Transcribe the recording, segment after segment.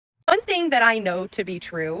thing that I know to be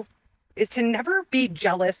true is to never be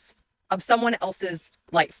jealous of someone else's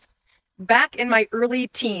life. Back in my early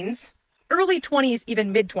teens, early 20s,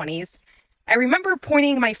 even mid 20s, I remember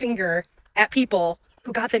pointing my finger at people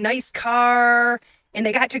who got the nice car and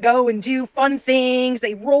they got to go and do fun things.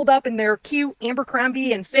 They rolled up in their cute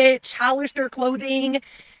Abercrombie and Fitch, Hollister clothing.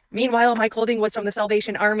 Meanwhile, my clothing was from the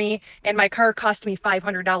Salvation Army and my car cost me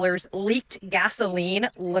 $500, leaked gasoline,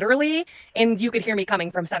 literally, and you could hear me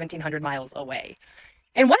coming from 1,700 miles away.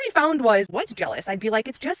 And what I found was jealous. I'd be like,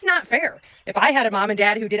 it's just not fair. If I had a mom and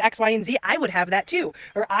dad who did X, Y, and Z, I would have that too.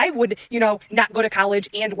 Or I would, not go to college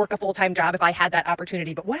and work a full-time job if I had that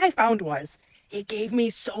opportunity. But what I found was it gave me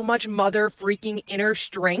so much mother freaking inner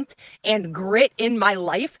strength and grit in my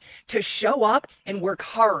life to show up and work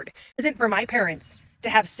hard. It wasn't for my parents to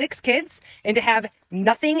have 6 kids and to have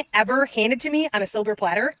nothing ever handed to me on a silver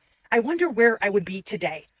platter. I wonder where I would be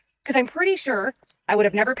today. Because I'm pretty sure I would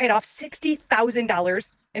have never paid off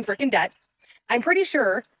 $60,000 in freaking debt. I'm pretty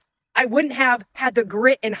sure I wouldn't have had the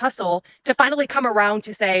grit and hustle to finally come around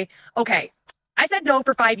to say, okay, I said no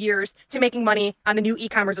for 5 years to making money on the new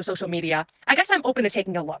e-commerce or social media. I guess I'm open to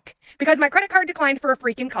taking a look because my credit card declined for a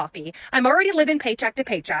freaking coffee. I'm already living paycheck to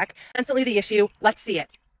paycheck. Instantly the issue, let's see it.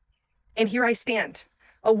 And here I stand,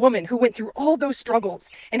 a woman who went through all those struggles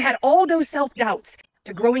and had all those self-doubts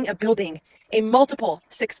to growing a building, a multiple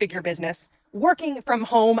 6-figure business, working from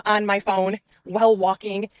home on my phone while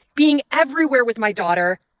walking, being everywhere with my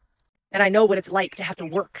daughter. And I know what it's like to have to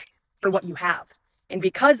work for what you have. And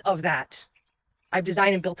because of that, I've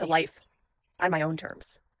designed and built a life on my own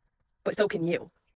terms. But so can you.